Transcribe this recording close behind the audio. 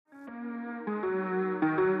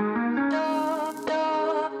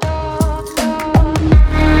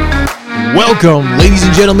Welcome, ladies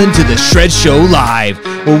and gentlemen, to the Shred Show Live,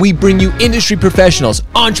 where we bring you industry professionals,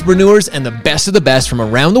 entrepreneurs, and the best of the best from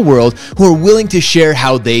around the world who are willing to share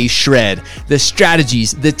how they shred, the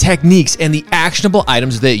strategies, the techniques, and the actionable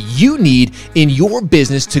items that you need in your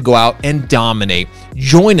business to go out and dominate.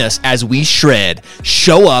 Join us as we shred,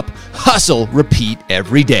 show up, hustle, repeat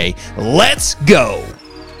every day. Let's go.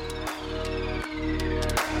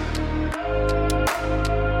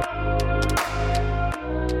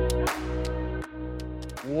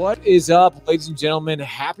 What is up, ladies and gentlemen?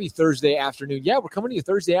 Happy Thursday afternoon. Yeah, we're coming to you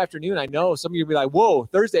Thursday afternoon. I know some of you will be like, whoa,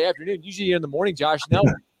 Thursday afternoon. Usually you're in the morning, Josh. No,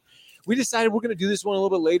 we decided we're going to do this one a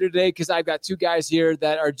little bit later today because I've got two guys here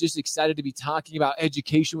that are just excited to be talking about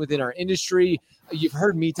education within our industry. You've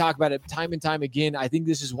heard me talk about it time and time again. I think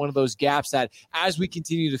this is one of those gaps that as we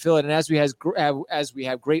continue to fill it and as we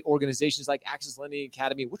have great organizations like Access Lending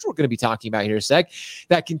Academy, which we're going to be talking about here in a sec,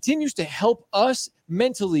 that continues to help us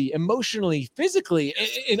mentally, emotionally, physically,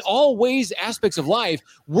 in all ways, aspects of life,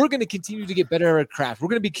 we're going to continue to get better at our craft. We're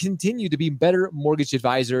going to continue to be better mortgage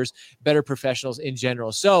advisors, better professionals in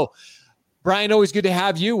general. So, Brian, always good to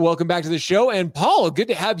have you. Welcome back to the show. And Paul, good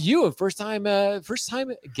to have you. A first time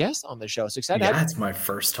guest on the show. So excited. Yeah, it's my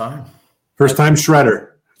first time. First time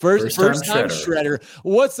shredder. First time shredder.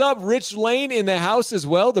 What's up, Rich Lane in the house as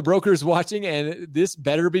well? The broker's watching, and this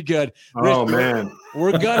better be good. Oh Rich, man,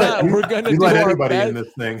 we're gonna do let our anybody best. in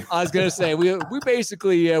this thing. I was gonna say we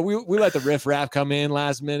basically we let the riff raff come in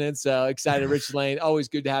last minute. So excited, Rich Lane. Always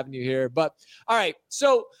good to having you here. But all right,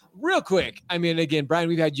 so real quick, I mean, again, Brian,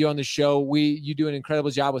 we've had you on the show. You do an incredible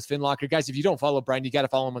job with FinLocker, guys. If you don't follow Brian, you got to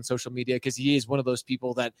follow him on social media because he is one of those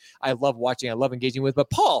people that I love watching, I love engaging with. But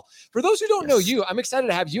Paul, for those who don't know you, I'm excited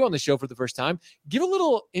to have you on the show for the first time. Give a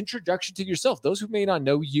little introduction to yourself. Those who may not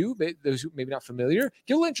know you, those who may be not familiar,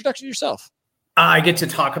 give a little introduction to yourself. I get to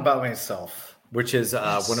talk about myself, which is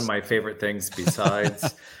one of my favorite things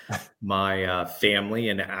besides my family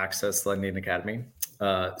and Access Lending Academy.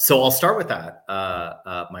 So I'll start with that.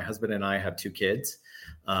 My husband and I have two kids.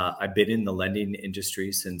 I've been in the lending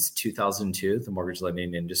industry since 2002, the mortgage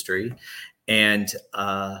lending industry. And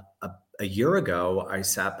a year ago, I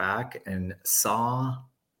sat back and saw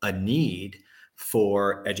a need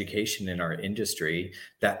for education in our industry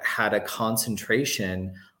that had a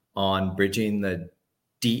concentration on bridging the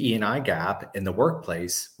DE&I gap in the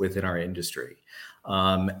workplace within our industry.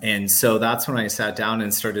 And so that's when I sat down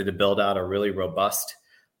and started to build out a really robust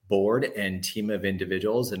board and team of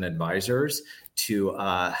individuals and advisors to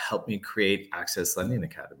help me create Access Lending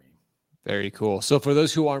Academy. Very cool. So for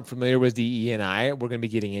those who aren't familiar with DE&I, we're going to be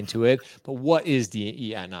getting into it. But what is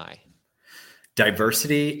DE&I?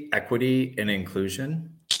 Diversity, equity, and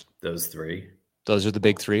inclusion. Those three. Those are the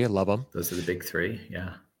big three. I love them. Those are the big three.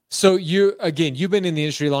 Yeah. So you've been in the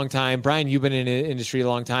industry a long time. Brian, you've been in the industry a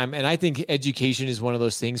long time. And I think education is one of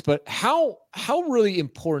those things, but how really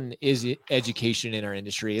important is education in our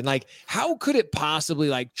industry? And like, how could it possibly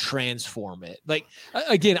like transform it? Like,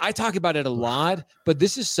 again, I talk about it a lot, but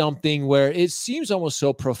this is something where it seems almost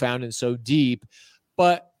so profound and so deep,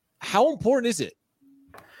 but how important is it?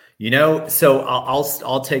 So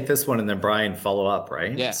I'll take this one and then Brian follow up,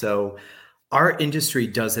 right? Yeah. So our industry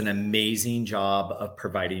does an amazing job of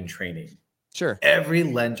providing training. Sure. Every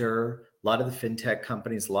lender, a lot of the fintech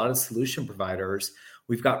companies, a lot of solution providers,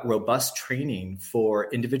 we've got robust training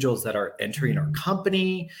for individuals that are entering our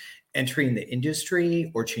company, entering the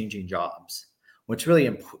industry, or changing jobs. What's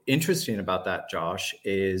really interesting about that, Josh,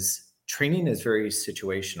 is training is very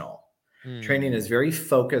situational. Training is very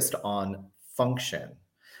focused on function.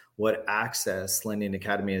 What Access Lending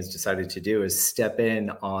Academy has decided to do is step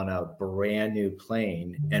in on a brand new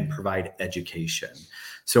plane and provide education.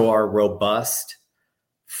 So our robust,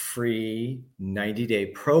 free 90-day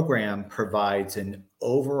program provides an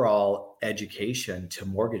overall education to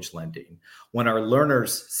mortgage lending. When our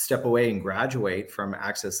learners step away and graduate from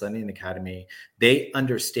Access Lending Academy, they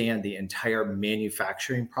understand the entire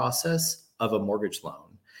manufacturing process of a mortgage loan.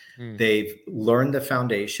 They've learned the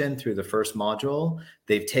foundation through the first module.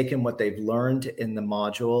 They've taken what they've learned in the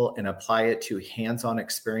module and apply it to hands-on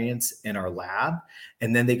experience in our lab.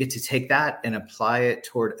 And then they get to take that and apply it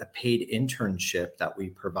toward a paid internship that we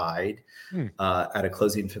provide at a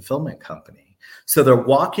closing fulfillment company. So they're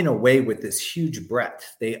walking away with this huge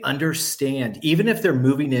breadth. They understand, even if they're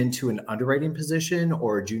moving into an underwriting position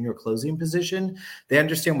or a junior closing position, they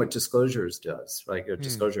understand what disclosures does, like a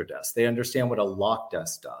disclosure desk. They understand what a lock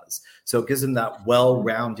desk does. So it gives them that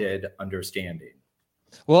well-rounded understanding.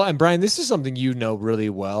 Well, and Brian, this is something you know really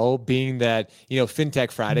well, being that,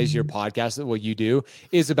 FinTech Fridays, your podcast, what you do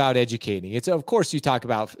is about educating. It's, of course, you talk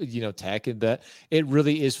about, tech, and that it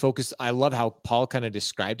really is focused. I love how Paul kind of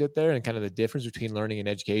described it there and kind of the difference between learning and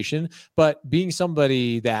education. But being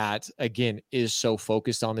somebody that, again, is so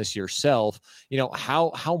focused on this yourself,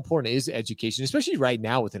 how important is education, especially right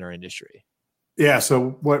now within our industry? Yeah.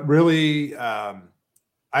 So what really, I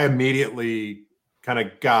immediately kind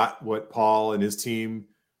of got what Paul and his team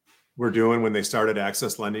were doing when they started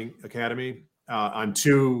Access Lending Academy on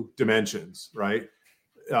two dimensions, right?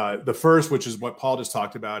 The first, which is what Paul just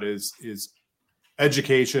talked about, is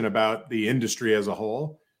education about the industry as a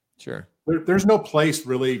whole. Sure. There's no place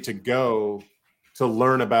really to go to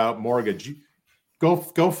learn about mortgage. Go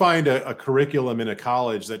find a curriculum in a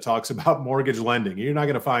college that talks about mortgage lending. You're not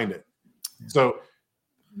going to find it. So,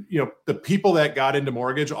 the people that got into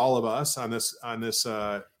mortgage, all of us on this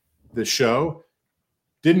show,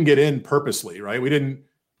 didn't get in purposely, right? We didn't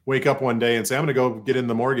wake up one day and say, I'm going to go get in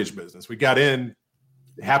the mortgage business. We got in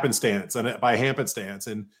happenstance and by happenstance,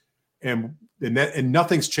 and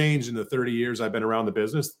nothing's changed in the 30 years I've been around the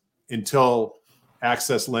business until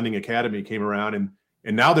Access Lending Academy came around,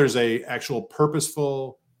 and now there's a actual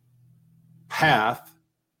purposeful path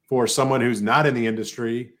for someone who's not in the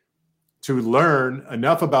industry to learn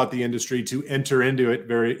enough about the industry to enter into it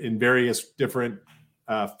in various different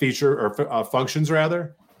feature or functions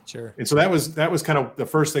rather. Sure. And so that was kind of the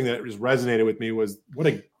first thing that resonated with me, was what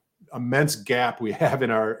a immense gap we have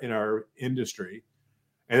in our industry.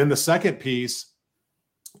 And then the second piece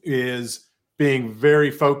is being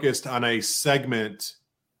very focused on a segment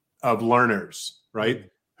of learners, right?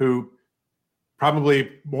 Who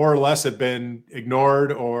probably more or less have been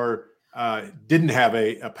ignored or didn't have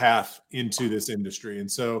a path into this industry.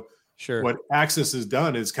 And so sure, what Access has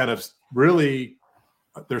done is kind of really,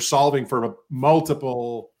 they're solving for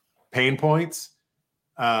multiple pain points.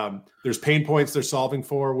 There's pain points they're solving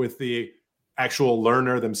for with the actual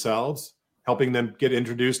learner themselves, helping them get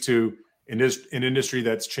introduced to an industry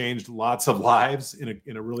that's changed lots of lives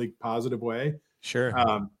in a really positive way. Sure.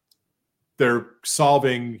 They're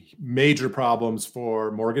solving major problems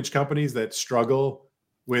for mortgage companies that struggle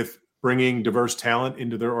with bringing diverse talent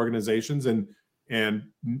into their organizations, and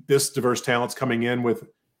this diverse talent's coming in with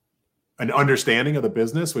an understanding of the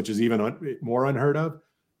business, which is even more unheard of.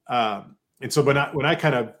 And so when I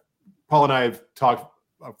kind of, Paul and I have talked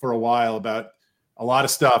for a while about a lot of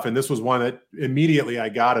stuff, and this was one that immediately I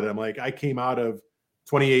got it. I'm like, I came out of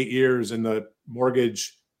 28 years in the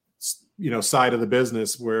mortgage, side of the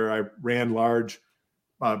business where I ran large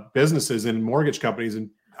businesses in mortgage companies, and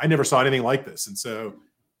I never saw anything like this. And so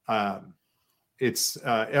it's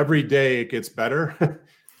every day it gets better,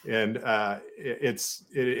 and it's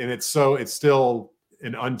still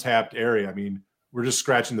an untapped area. I mean, we're just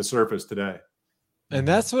scratching the surface today. And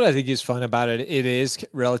that's what I think is fun about it. It is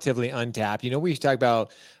relatively untapped. We talk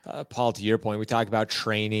about, Paul, to your point, we talk about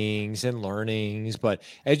trainings and learnings, but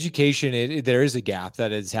education, there is a gap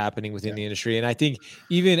that is happening within the industry. And I think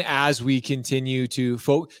even as we continue to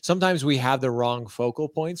sometimes we have the wrong focal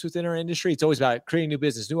points within our industry. It's always about creating new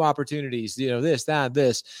business, new opportunities, this, that,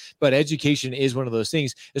 this. But education is one of those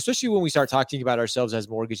things, especially when we start talking about ourselves as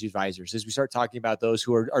mortgage advisors, as we start talking about those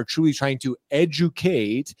who are truly trying to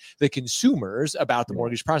educate the consumers about the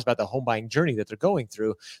mortgage process, about the home buying journey that they're going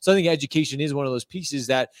through. So I think education is one of those pieces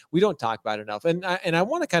that we don't talk about enough. And I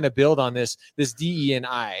want to kind of build on this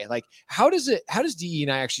DE&I. Like, how does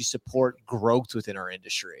DE&I actually support growth within our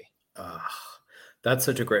industry? That's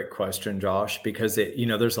such a great question, Josh, because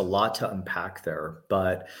there's a lot to unpack there.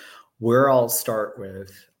 But where I'll start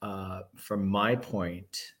with, from my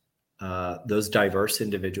point, those diverse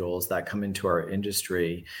individuals that come into our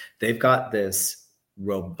industry, they've got this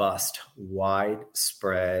robust,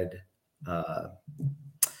 widespread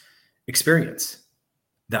experience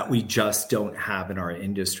that we just don't have in our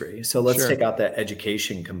industry. So let's take out the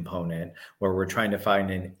education component where we're trying to find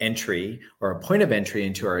an entry or a point of entry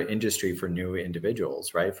into our industry for new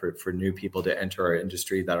individuals, right? For new people to enter our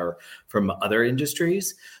industry that are from other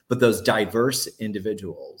industries. But those diverse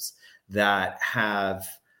individuals that have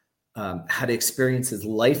had experiences,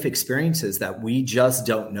 life experiences that we just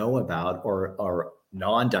don't know about, or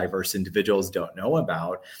non-diverse individuals don't know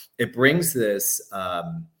about, it brings this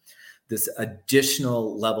this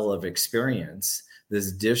additional level of experience,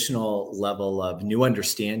 this additional level of new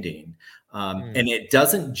understanding. And it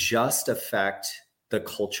doesn't just affect the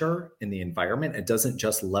culture and the environment. It doesn't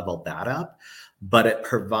just level that up, but it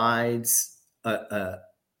provides a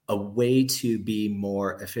way to be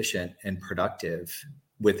more efficient and productive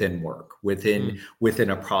within work, within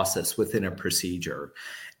a process, within a procedure.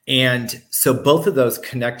 And so both of those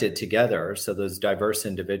connected together. So those diverse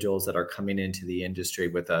individuals that are coming into the industry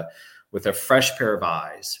with a fresh pair of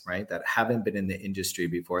eyes, right, that haven't been in the industry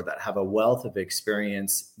before, that have a wealth of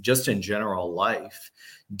experience just in general life,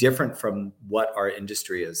 different from what our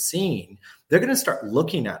industry has seen, they're going to start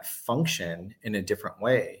looking at function in a different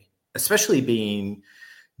way, especially being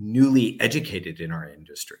newly educated in our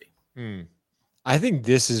industry. I think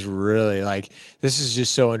this is really this is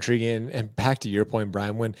just so intriguing. And back to your point,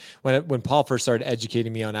 Brian, when Paul first started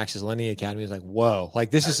educating me on Access Lending Academy, I was like, whoa,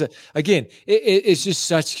 this is it's just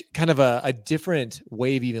such kind of a different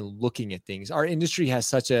way of even looking at things. Our industry has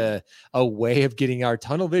such a way of getting our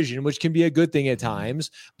tunnel vision, which can be a good thing at times,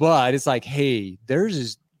 but it's like, hey, there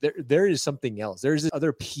is something else. There's this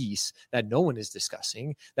other piece that no one is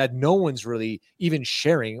discussing, that no one's really even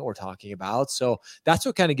sharing or talking about. So that's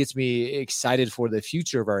what kind of gets me excited for the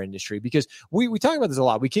future of our industry, because we talk about this a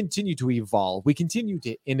lot. We continue to evolve. We continue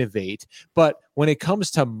to innovate. But when it comes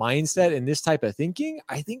to mindset and this type of thinking,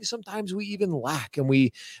 I think sometimes we even lack, and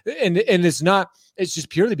it's just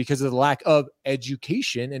purely because of the lack of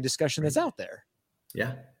education and discussion that's out there.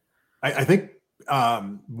 Yeah. I think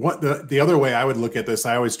what the other way I would look at this,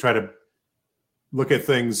 I always try to look at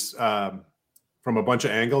things from a bunch of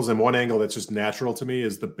angles, and one angle that's just natural to me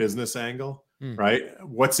is the business angle, right?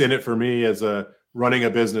 What's in it for me as running a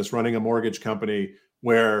business, running a mortgage company,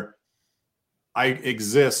 where I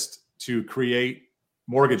exist to create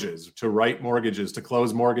mortgages, to write mortgages, to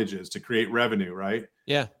close mortgages, to create revenue, right?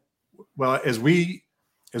 Yeah. Well, as we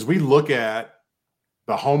look at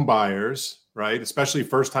the home buyers, right, especially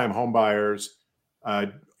first-time home buyers,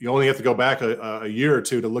 you only have to go back a year or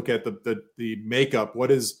two to look at the makeup. What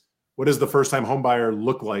does the first-time home buyer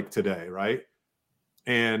look like today, right?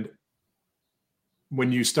 And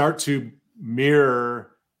when you start to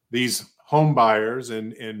mirror these home buyers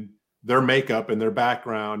and their makeup and their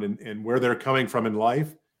background and where they're coming from in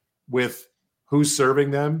life with who's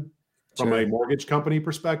serving them from a mortgage company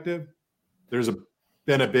perspective, there's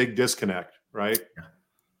been a big disconnect, right?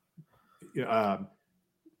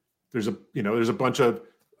 There's a bunch of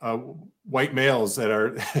white males that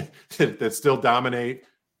are that still dominate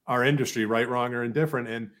our industry, right, wrong, or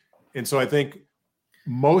indifferent. And so I think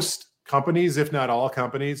most companies, if not all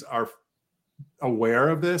companies, are aware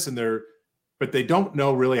of this, but they don't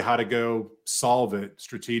know really how to go solve it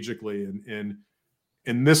strategically. And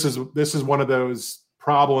this is one of those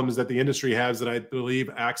problems that the industry has that I believe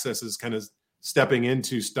Access is kind of stepping in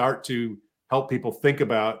to start to help people think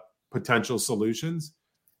about potential solutions.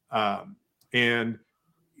 And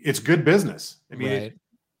it's good business. I mean, right.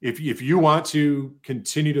 If you want to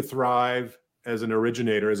continue to thrive as an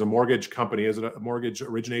originator, as a mortgage company, as a mortgage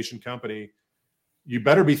origination company, you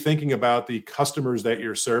better be thinking about the customers that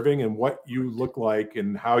you're serving and what you look like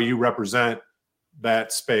and how you represent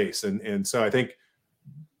that space. And so I think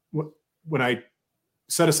when I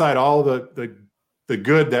set aside all the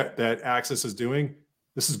good that Access is doing,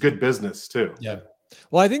 this is good business too. Yeah.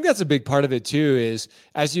 Well, I think that's a big part of it too, is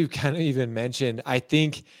as you kind of even mentioned, I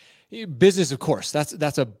think business, of course,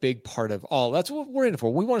 that's a big part of all. That's what we're in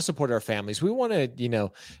for. We want to support our families. We want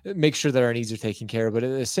to, make sure that our needs are taken care of. But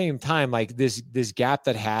at the same time, like this gap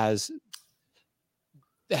that has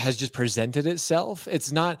just presented itself.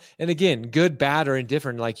 It's not, and again, good, bad, or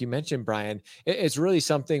indifferent, like you mentioned, Brian, it's really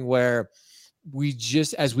something where we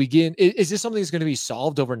just, as we get in, is this something that's going to be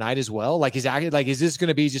solved overnight as well? Like, is this going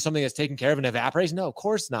to be just something that's taken care of and evaporates? No, of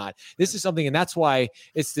course not. This is something, and that's why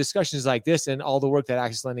it's discussions like this and all the work that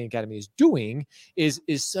Access Lending Academy is doing is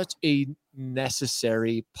such a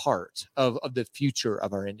necessary part of the future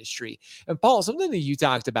of our industry. And Paul, something that you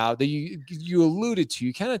talked about that you alluded to,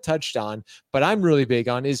 you kind of touched on, but I'm really big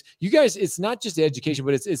on is you guys, it's not just the education,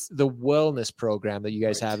 but it's the wellness program that you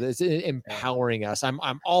guys have. It's empowering us. I'm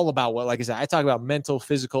all about what, like I said, I talk about mental,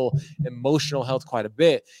 physical, emotional health quite a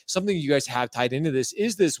bit. Something you guys have tied into this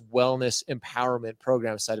is this wellness empowerment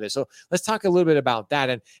program side of it. So let's talk a little bit about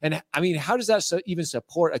that. And I mean, how does that even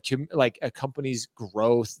support a company's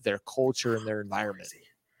growth, their culture, and their environment?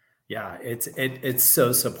 Yeah, it's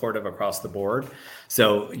so supportive across the board.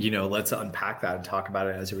 So, let's unpack that and talk about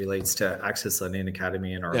it as it relates to Access Lending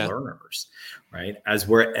Academy and our learners, right? As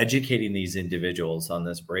we're educating these individuals on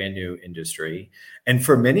this brand new industry. And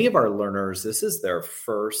for many of our learners, this is their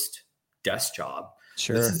first desk job.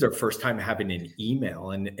 Sure. This is their first time having an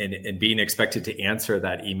email and being expected to answer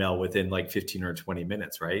that email within like 15 or 20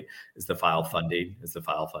 minutes, right? Is the file funding?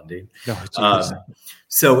 No,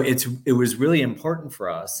 so it was really important for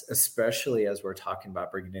us, especially as we're talking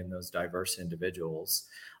about bringing in those diverse individuals,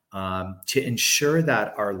 to ensure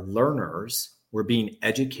that our learners were being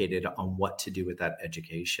educated on what to do with that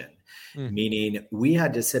education. Mm. Meaning we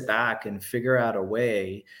had to sit back and figure out a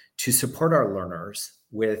way to support our learners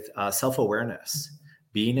with self-awareness,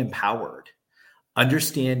 being empowered,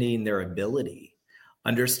 understanding their ability,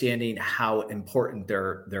 understanding how important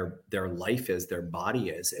their life is, their body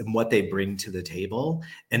is, and what they bring to the table,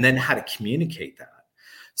 and then how to communicate that.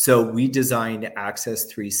 So we designed Access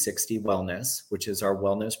 360 Wellness, which is our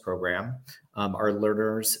wellness program. Our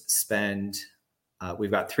learners spend,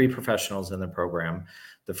 we've got 3 professionals in the program.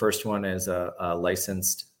 The first one is a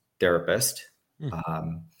licensed therapist.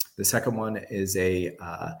 The second one is a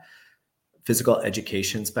physical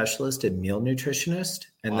education specialist and meal nutritionist.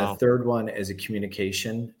 And Wow. the third one is a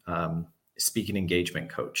communication speaking engagement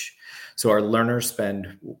coach. So our learners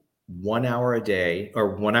spend 1 hour a day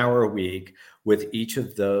or 1 hour a week with each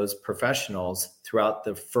of those professionals throughout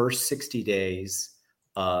the first 60 days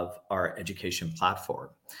of our education platform.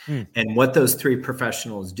 And what those 3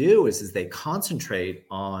 professionals do is they concentrate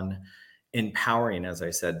on empowering, as I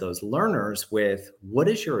said, those learners with what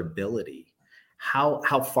is your ability?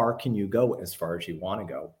 How far can you go as far as you want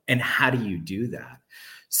to go? And how do you do that?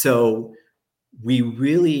 So we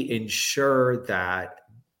really ensure that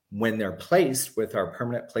when they're placed with our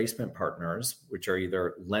permanent placement partners, which are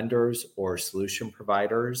either lenders or solution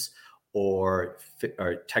providers or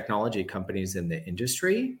technology companies in the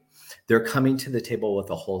industry, they're coming to the table with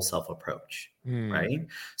a whole self approach, right?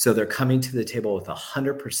 So they're coming to the table with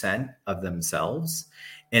 100% of themselves,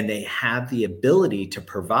 and they have the ability to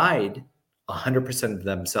provide 100% of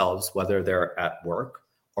themselves, whether they're at work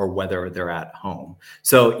or whether they're at home.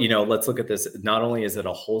 So, let's look at this. Not only is it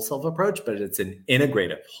a whole self approach, but it's an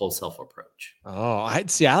integrative whole self approach. Oh, I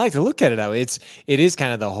like to look at it that way. It is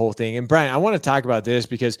kind of the whole thing. And Brian, I want to talk about this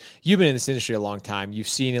because you've been in this industry a long time. You've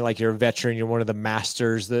seen it, like you're a veteran, you're one of the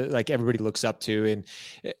masters that like everybody looks up to. And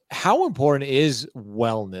how important is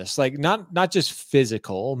wellness? Like not just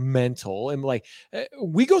physical, mental, and like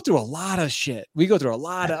we go through a lot of shit. We go through a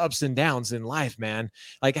lot of ups and downs in life, man.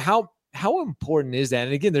 Like how important is that?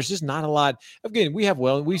 And again, there's just not a lot. Again, we've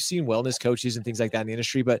seen wellness coaches and things like that in the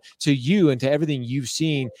industry, but to you and to everything you've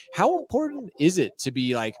seen, how important is it to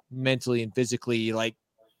be like mentally and physically like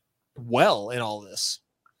well in all this?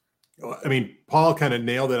 I mean, Paul kind of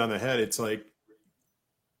nailed it on the head. It's like,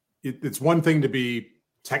 it's one thing to be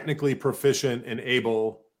technically proficient and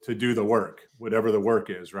able to do the work, whatever the work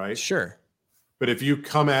is, right? Sure. But if you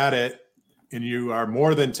come at it and you are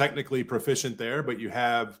more than technically proficient there, but you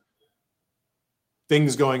have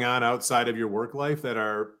things going on outside of your work life that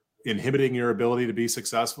are inhibiting your ability to be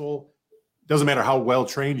successful, doesn't matter how well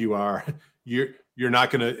trained you are,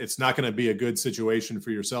 it's not going to be a good situation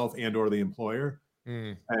for yourself and or the employer.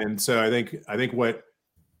 And so I think what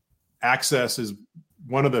Access is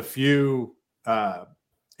one of the few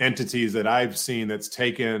entities that I've seen that's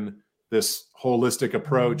taken this holistic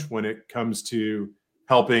approach when it comes to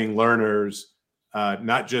helping learners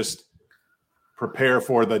not just prepare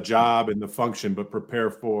for the job and the function, but prepare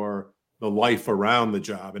for the life around the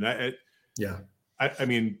job. And I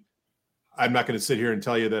mean, I'm not going to sit here and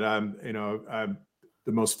tell you that I'm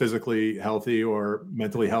the most physically healthy or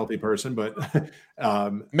mentally healthy person, but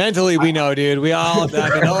mentally, we know, dude. We all.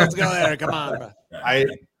 Let's go there. Come on, bro.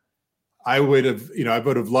 I would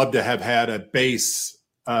have loved to have had a base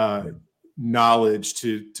knowledge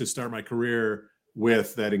to start my career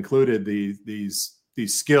with that included these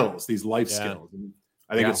skills, these life skills. And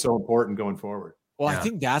I think it's so important going forward. Well, I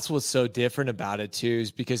think that's what's so different about it too,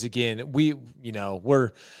 is because again,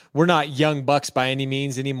 we're not young bucks by any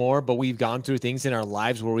means anymore, but we've gone through things in our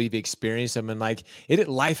lives where we've experienced them, and like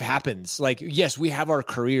life happens. Like, yes, we have our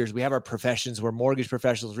careers, we have our professions, we're mortgage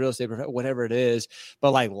professionals, real estate, whatever it is,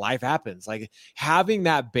 but like life happens. Like having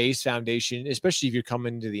that base foundation, especially if you're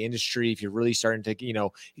coming into the industry, if you're really starting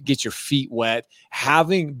to, get your feet wet,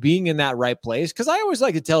 being in that right place. Cause I always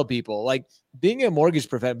like to tell people, like, being a mortgage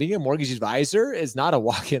advisor is not a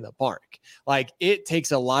walk in the park. Like it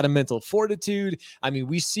takes a lot of mental fortitude. I mean,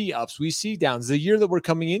 we see ups, we see downs. The year that we're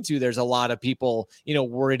coming into, there's a lot of people,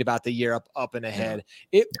 worried about the year up and ahead.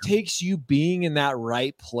 It takes you being in that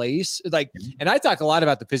right place. Like, and I talk a lot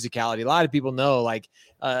about the physicality. A lot of people know, like,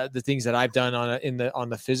 the things that I've done on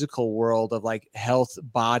the physical world of like health,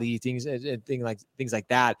 body things and things like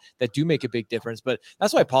that do make a big difference. But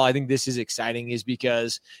that's why, Paul, I think this is exciting, is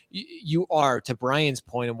because you are, to Brian's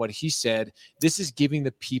point and what he said, this is giving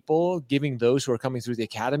those who are coming through the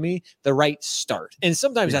academy the right start. And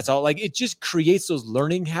sometimes that's all. Like it just creates those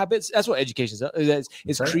learning habits. That's what education is.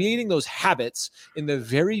 It's creating those habits in the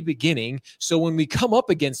very beginning. So when we come up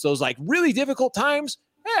against those like really difficult times,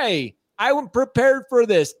 hey, I'm prepared for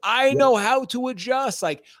this. I know how to adjust.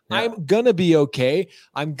 Like I'm going to be okay.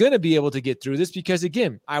 I'm going to be able to get through this because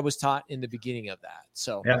again, I was taught in the beginning of that.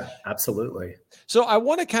 So yeah, absolutely. So I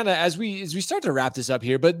want to kind of, as we start to wrap this up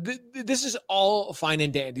here, but this is all fine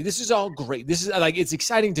and dandy. This is all great. This is like, it's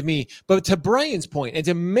exciting to me, but to Brian's point and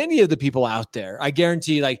to many of the people out there, I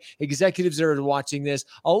guarantee like executives that are watching this,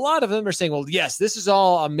 a lot of them are saying, well, yes, this is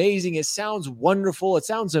all amazing. It sounds wonderful. It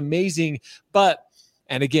sounds amazing. But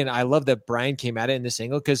and again, I love that Brian came at it in this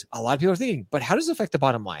angle because a lot of people are thinking, but how does it affect the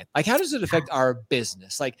bottom line? Like, how does it affect our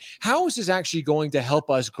business? Like, how is this actually going to help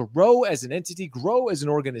us grow as an entity, grow as an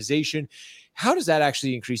organization? How does that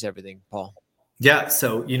actually increase everything, Paul? Yeah.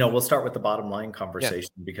 So, we'll start with the bottom line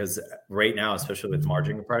conversation because right now, especially with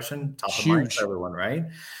margin compression, top of mind for everyone, right?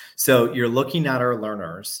 So you're looking at our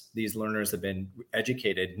learners. These learners have been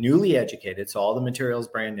educated, newly educated. So all the material is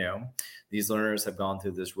brand new. These learners have gone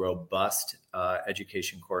through this robust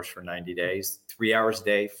education course for 90 days, 3 hours a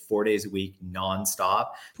day, 4 days a week,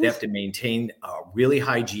 nonstop. They have to maintain a really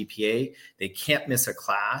high GPA. They can't miss a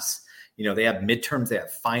class. They have midterms, they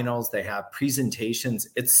have finals, they have presentations.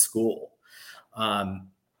 It's school.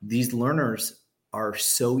 These learners are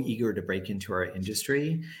so eager to break into our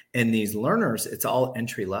industry. And these learners, it's all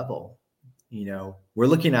entry level. We're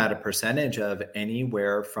looking at a percentage of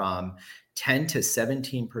anywhere from 10 to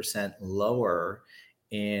 17% lower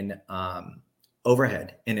in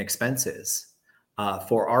overhead and expenses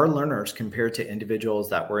for our learners compared to individuals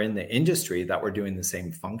that were in the industry that were doing the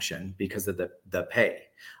same function because of the pay,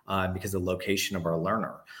 because of the location of our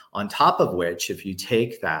learner. On top of which, if you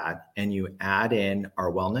take that and you add in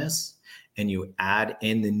our wellness and you add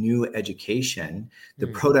in the new education, the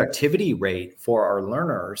productivity rate for our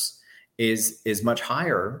learners is much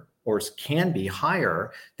higher or can be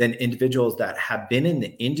higher than individuals that have been in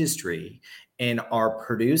the industry and are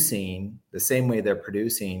producing the same way they're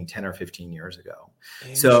producing 10 or 15 years ago.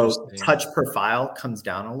 So touch per file comes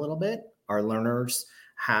down a little bit. Our learners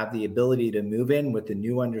have the ability to move in with the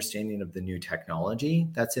new understanding of the new technology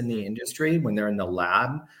that's in the industry. When they're in the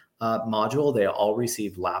lab module, they all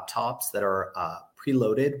receive laptops that are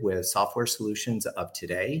preloaded with software solutions of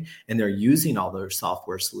today. And they're using all those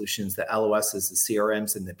software solutions, the LOSs, the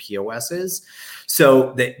CRMs, and the POSs.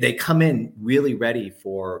 So they come in really ready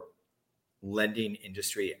for lending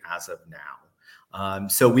industry as of now.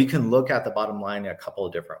 So we can look at the bottom line in a couple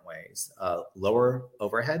of different ways. Lower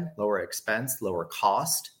overhead, lower expense, lower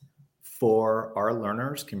cost for our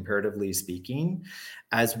learners, comparatively speaking,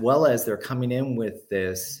 as well as they're coming in with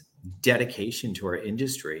this dedication to our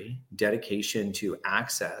industry, dedication to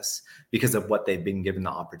access because of what they've been given the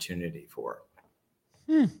opportunity for.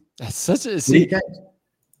 That's such a,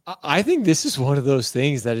 I think this is one of those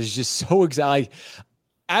things that is just so exciting.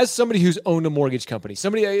 As somebody who's owned a mortgage company,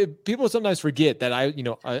 people sometimes forget that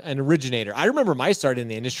an originator. I remember my start in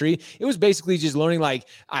the industry. It was basically just learning. Like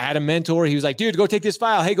I had a mentor. He was like, dude, go take this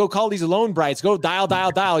file. Hey, go call these loan brights. Go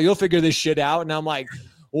dial. You'll figure this shit out. And I'm like,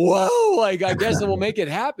 whoa, like I guess it will make it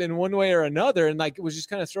happen one way or another. And like it was just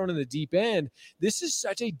kind of thrown in the deep end. This is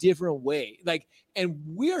such a different way. And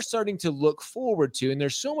we are starting to look forward to, and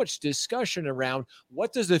there's so much discussion around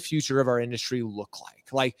what does the future of our industry look like?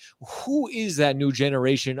 Like, who is that new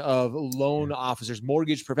generation of loan officers,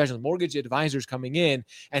 mortgage professionals, mortgage advisors coming in,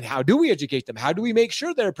 and how do we educate them? How do we make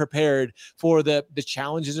sure they're prepared for the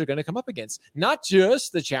challenges they're going to come up against? Not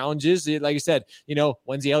just the challenges, like I said,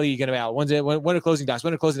 when's the LE going to be out? When are closing docs?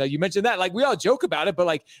 When are closing docs? You mentioned that, like we all joke about it, but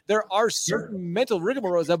like there are certain mental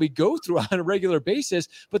rigmaroles that we go through on a regular basis,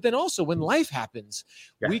 but then also when life happens,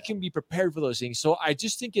 we can be prepared for those things. So I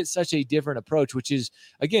just think it's such a different approach, which is,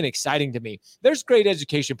 again, exciting to me. There's great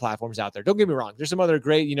education platforms out there. Don't get me wrong. There's some other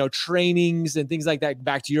great, trainings and things like that.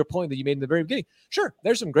 Back to your point that you made in the very beginning. Sure.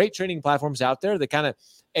 There's some great training platforms out there that kind of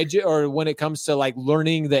or when it comes to like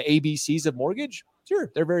learning the ABCs of mortgage. Sure,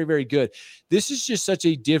 they're very, very good. This is just such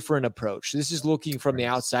a different approach. This is looking from the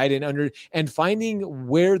outside and finding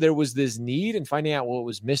where there was this need and finding out what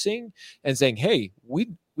was missing and saying, hey, we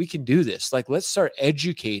can do this. Like, let's start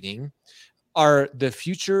educating the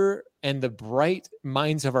future and the bright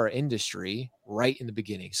minds of our industry right in the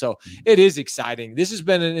beginning. So it is exciting. This has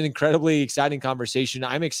been an incredibly exciting conversation.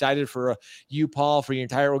 I'm excited for you, Paul, for your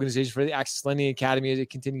entire organization, for the Access Lending Academy as it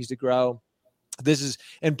continues to grow.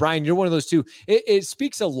 And Brian, you're one of those too. It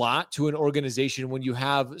speaks a lot to an organization when you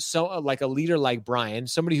have like a leader like Brian,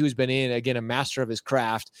 somebody who's been a master of his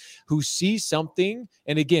craft, who sees something.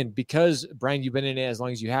 And again, because Brian, you've been in it as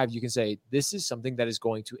long as you have, you can say, this is something that is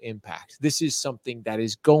going to impact. This is something that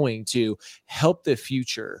is going to help the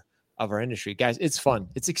future of our industry. Guys, it's fun.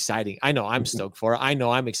 It's exciting. I know I'm stoked for it. I know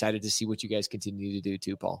I'm excited to see what you guys continue to do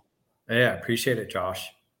too, Paul. Yeah, appreciate it, Josh.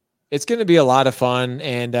 It's going to be a lot of fun.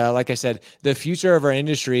 And like I said, the future of our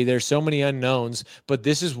industry, there's so many unknowns, but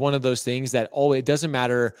this is one of those things that it doesn't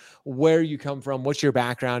matter where you come from, what your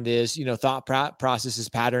background is, thought processes,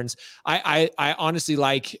 patterns. I honestly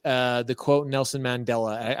like the quote Nelson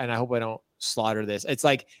Mandela, and I hope I don't slaughter this. It's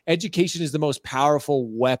like education is the most powerful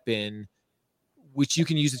weapon which you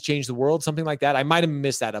can use to change the world, something like that. I might have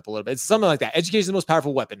missed that up a little bit. It's something like that. Education is the most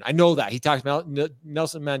powerful weapon. I know that. He talks about,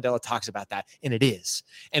 Nelson Mandela talks about that, and it is.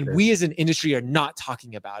 And we as an industry are not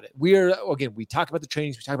talking about it. We talk about the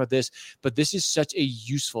trainings, we talk about this, but this is such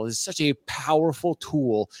a powerful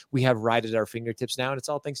tool we have right at our fingertips now. And it's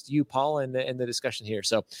all thanks to you, Paul, and the discussion here.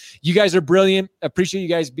 So you guys are brilliant. Appreciate you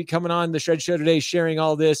guys coming on the Shred Show today, sharing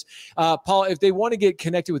all this. Paul, if they want to get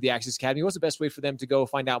connected with the Access Academy, what's the best way for them to go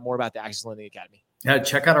find out more about the Access Lending Academy?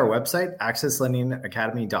 Check out our website,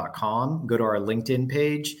 accesslendingacademy.com. Go to our LinkedIn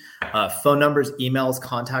page. Phone numbers, emails,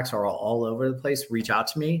 contacts are all over the place. Reach out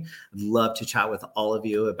to me. I'd love to chat with all of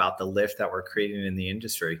you about the lift that we're creating in the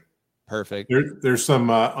industry. Perfect. There's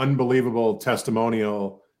some unbelievable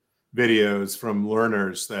testimonial videos from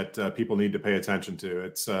learners that people need to pay attention to.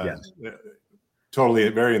 It's totally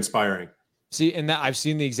very inspiring. See, and that I've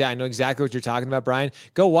seen I know exactly what you're talking about, Brian.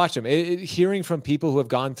 Go watch them. Hearing from people who have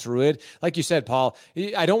gone through it, like you said, Paul,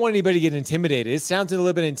 I don't want anybody to get intimidated. It sounds a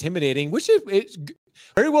little bit intimidating, which it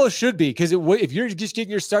very well should be, because if you're just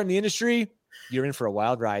getting your start in the industry, you're in for a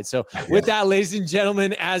wild ride. So with that, ladies and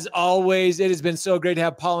gentlemen, as always, it has been so great to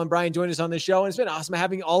have Paul and Brian join us on the show. And it's been awesome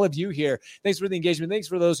having all of you here. Thanks for the engagement. Thanks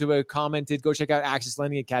for those who have commented. Go check out Access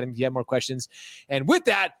Lending Academy if you have more questions. And with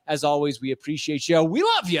that, as always, we appreciate you. We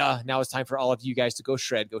love you. Now it's time for all of you guys to go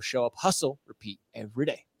shred, go show up, hustle, repeat every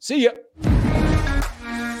day. See ya.